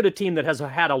 I look at a team that has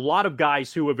had a lot of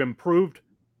guys who have improved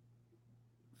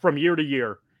from year to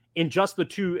year in just the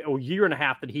year and a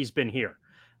half that he's been here.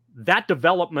 That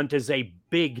development is a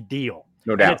big deal.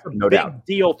 No doubt. And it's a big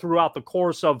deal throughout the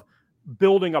course of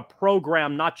building a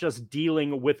program, not just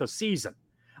dealing with a season.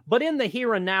 But in the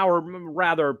here and now, or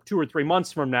rather 2 or 3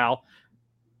 months from now,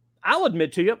 I'll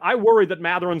admit to you, I worry that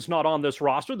Matherin's not on this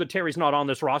roster, that Terry's not on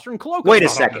this roster, and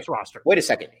Koloko's not on this roster. Wait a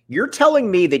second. You're telling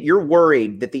me that you're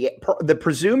worried that the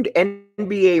presumed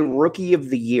NBA Rookie of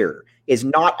the Year is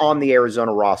not on the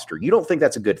Arizona roster. You don't think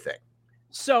that's a good thing?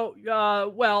 So,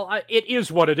 it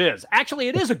is what it is. Actually,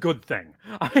 it is a good thing.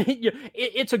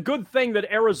 It's a good thing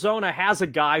that Arizona has a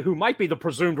guy who might be the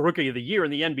presumed Rookie of the Year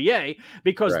in the NBA,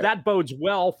 because that bodes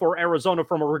well for Arizona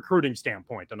from a recruiting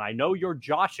standpoint. And I know you're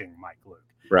joshing, Mike Luke.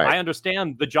 Right. I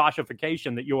understand the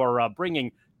joshification that you are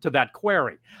bringing to that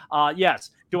query.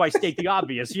 Yes. Do I state the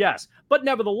obvious? Yes. But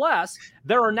nevertheless,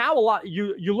 there are now a lot.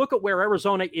 You look at where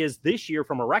Arizona is this year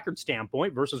from a record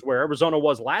standpoint versus where Arizona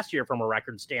was last year from a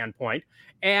record standpoint.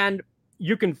 And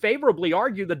you can favorably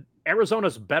argue that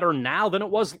Arizona's better now than it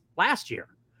was last year.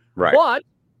 Right. But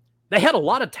they had a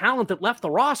lot of talent that left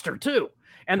the roster too.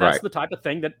 And that's the type of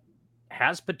thing that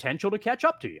has potential to catch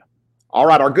up to you. All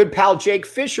right, our good pal Jake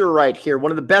Fisher right here,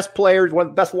 one of the best players, one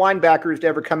of the best linebackers to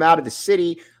ever come out of the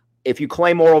city. If you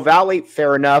claim Oro Valley,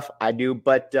 fair enough, I do.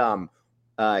 But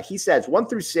he says 1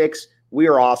 through 6, we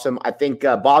are awesome. I think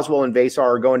Boswell and Vasar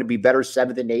are going to be better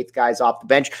 7th and 8th guys off the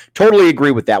bench. Totally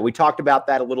agree with that. We talked about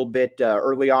that a little bit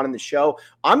early on in the show.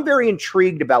 I'm very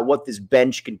intrigued about what this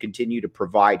bench can continue to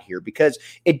provide here, because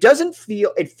it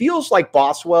feels like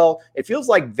Boswell, it feels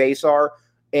like Vasar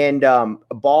and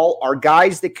Ball are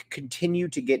guys that continue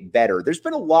to get better. There's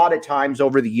been a lot of times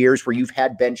over the years where you've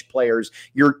had bench players,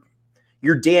 your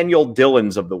Daniel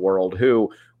Dillons of the world, who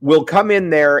will come in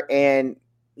there and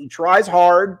he tries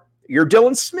hard. Your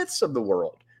Dylan Smiths of the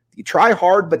world. You try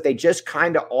hard, but they just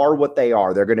kind of are what they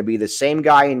are. They're going to be the same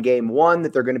guy in game 1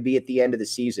 that they're going to be at the end of the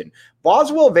season.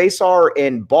 Boswell, Vasar,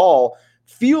 and Ball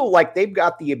feel like they've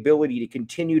got the ability to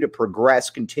continue to progress,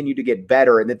 continue to get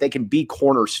better, and that they can be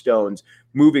cornerstones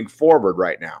moving forward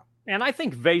right now. And I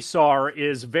think Vasar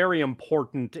is very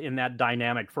important in that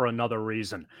dynamic for another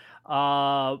reason.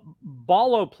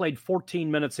 Ballo played 14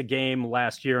 minutes a game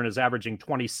last year and is averaging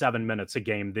 27 minutes a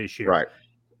game this year. Right.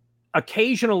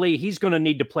 Occasionally, he's going to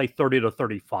need to play 30 to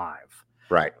 35.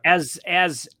 Right. As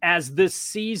this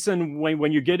season,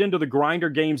 when you get into the grinder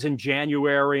games in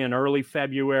January and early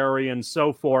February and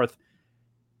so forth,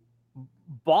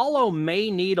 Ballo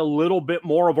may need a little bit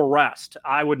more of a rest.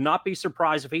 I would not be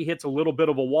surprised if he hits a little bit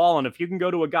of a wall. And if you can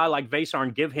go to a guy like Vesar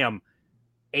and give him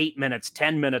 8 minutes,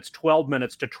 10 minutes, 12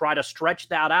 minutes to try to stretch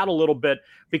that out a little bit,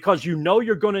 because you know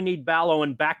you're going to need Ballo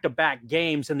in back-to-back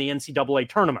games in the NCAA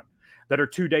tournament that are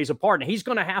 2 days apart. And he's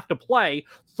going to have to play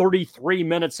 33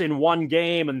 minutes in one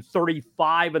game and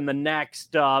 35 in the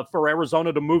next for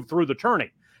Arizona to move through the tourney.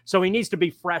 So he needs to be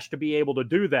fresh to be able to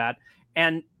do that.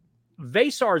 And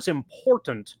Vesar is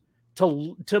important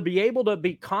to be able to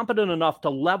be competent enough to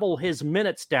level his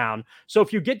minutes down. So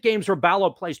if you get games where Ballo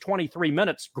plays 23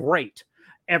 minutes, great.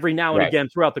 Every now and again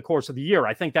throughout the course of the year,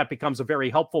 I think that becomes a very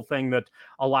helpful thing that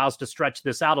allows to stretch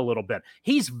this out a little bit.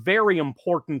 He's very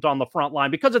important on the front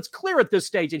line because it's clear at this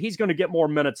stage that he's going to get more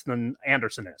minutes than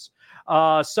Anderson is.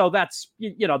 So that's,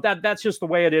 that's just the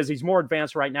way it is. He's more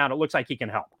advanced right now, and it looks like he can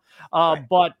help.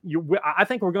 But I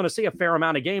think we're going to see a fair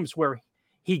amount of games where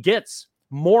he gets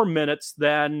more minutes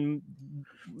than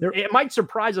it might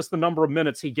surprise us the number of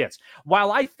minutes he gets.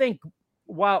 While I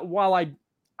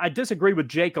disagree with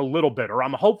Jake a little bit, or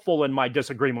I'm hopeful in my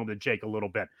disagreement with Jake a little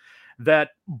bit, that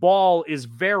Ball is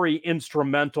very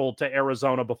instrumental to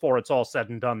Arizona before it's all said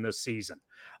and done this season.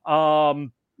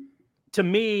 To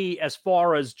me, as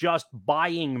far as just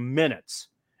buying minutes,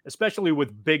 especially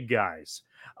with big guys,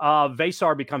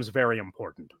 Vesar becomes very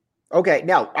important. Okay,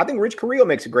 now, I think Rich Carrillo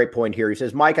makes a great point here. He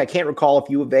says, Mike, I can't recall if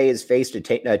U of A has faced a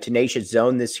tenacious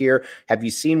zone this year. Have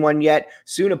you seen one yet?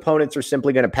 Soon opponents are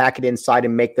simply going to pack it inside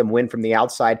and make them win from the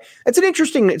outside. It's an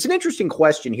interesting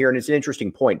question here, and it's an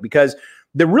interesting point, because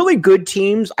the really good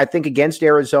teams, I think, against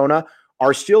Arizona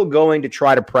are still going to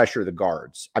try to pressure the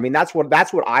guards. I mean, that's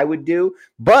what I would do.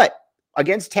 But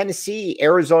against Tennessee,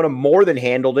 Arizona more than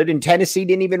handled it, and Tennessee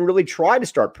didn't even really try to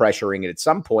start pressuring it at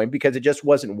some point because it just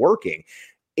wasn't working.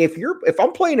 If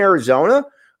I'm playing Arizona,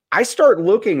 I start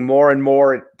looking more and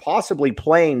more at possibly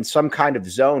playing some kind of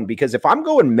zone, because if I'm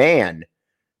going man,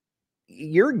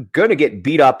 you're going to get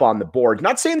beat up on the boards.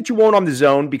 Not saying that you won't on the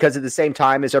zone, because at the same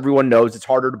time, as everyone knows, it's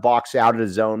harder to box out at a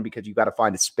zone because you've got to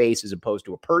find a space as opposed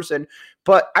to a person.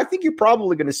 But I think you're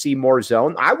probably going to see more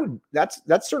zone. That's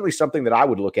certainly something that I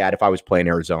would look at if I was playing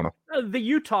Arizona. The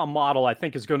Utah model, I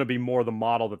think, is going to be more the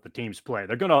model that the teams play.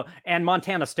 They're going to, and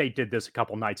Montana State did this a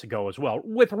couple nights ago as well,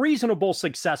 with reasonable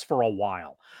success for a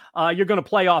while. You're going to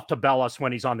play off Tabellas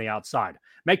when he's on the outside.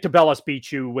 Make Tabellas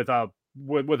beat you with a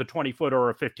 20-footer or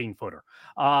a 15-footer.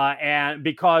 And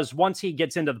because once he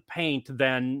gets into the paint,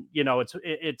 then,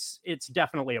 it's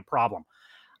definitely a problem.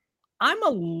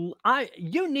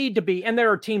 You need to be, and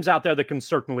there are teams out there that can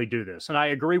certainly do this. And I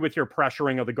agree with your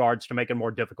pressuring of the guards to make it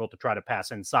more difficult to try to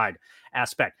pass inside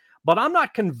aspect. But I'm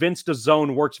not convinced a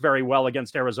zone works very well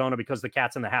against Arizona because the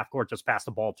Cats in the half court just pass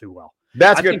the ball too well.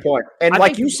 That's a good point. And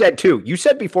like you said, too, you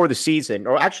said before the season,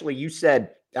 or actually you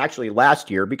said last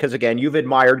year, because again, you've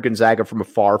admired Gonzaga from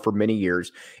afar for many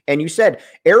years. And you said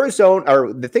Arizona,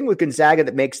 or the thing with Gonzaga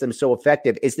that makes them so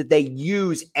effective is that they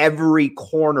use every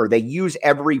corner. They use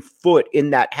every foot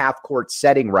in that half court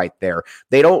setting right there.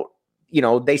 They don't,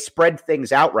 they spread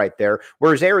things out right there.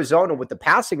 Whereas Arizona, with the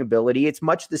passing ability, it's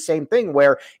much the same thing,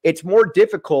 where it's more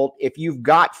difficult if you've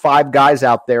got 5 guys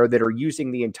out there that are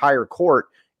using the entire court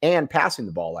and passing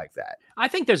the ball like that. I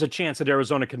think there's a chance that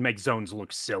Arizona can make zones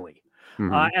look silly.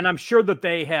 And I'm sure that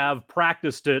they have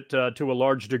practiced it to a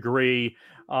large degree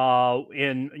behind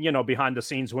the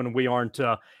scenes when we aren't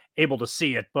able to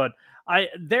see it. But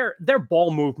their ball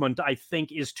movement, I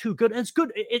think, is too good. And it's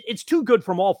good. It's too good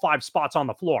from all 5 spots on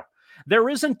the floor. There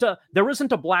isn't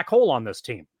a black hole on this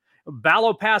team.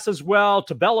 Ballo passes well.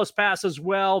 Tabellas passes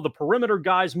well. The perimeter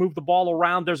guys move the ball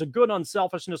around. There's a good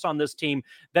unselfishness on this team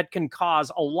that can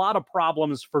cause a lot of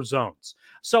problems for zones.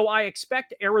 So I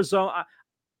expect Arizona.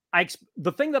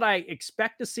 The thing that I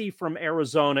expect to see from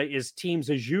Arizona is teams,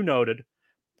 as you noted,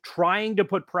 trying to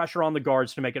put pressure on the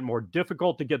guards to make it more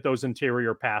difficult to get those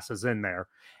interior passes in there.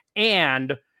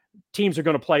 And teams are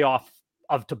going to play off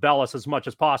of Tabellas as much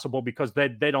as possible because they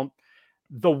don't.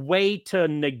 The way to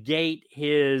negate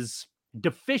his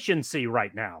deficiency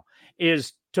right now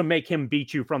is to make him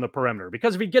beat you from the perimeter,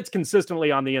 because if he gets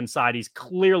consistently on the inside, he's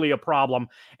clearly a problem.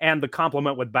 And the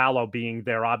complement with Ballo being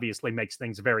there obviously makes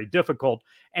things very difficult.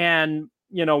 And,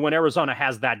 when Arizona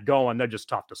has that going, they're just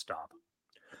tough to stop.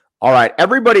 All right,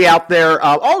 everybody out there.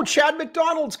 Chad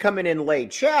McDonald's coming in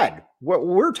late. Chad,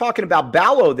 we're talking about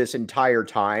Ballo this entire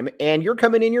time, and you're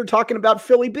coming in, you're talking about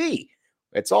Philly B.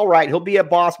 It's all right. He'll be a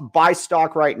boss. Buy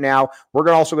stock right now. We're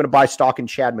also going to buy stock in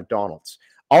Chad McDonald's.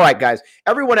 All right, guys,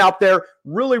 everyone out there,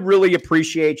 really, really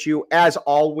appreciate you. As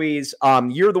always,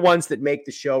 you're the ones that make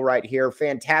the show right here.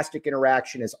 Fantastic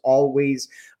interaction as always.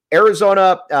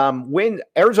 Arizona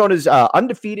Arizona's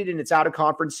undefeated in its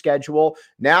out-of-conference schedule.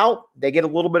 Now they get a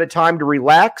little bit of time to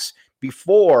relax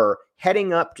before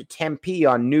heading up to Tempe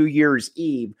on New Year's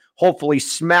Eve, hopefully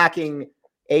smacking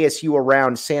ASU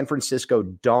around San Francisco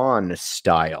Dawn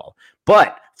style.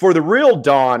 But for the real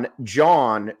Dawn,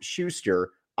 John Schuster,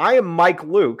 I am Mike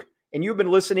Luke, and you've been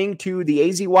listening to the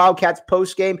AZ Wildcats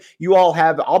postgame.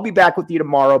 I'll be back with you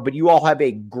tomorrow, but you all have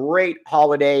a great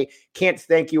holiday. Can't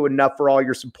thank you enough for all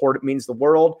your support. It means the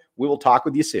world. We will talk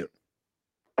with you soon.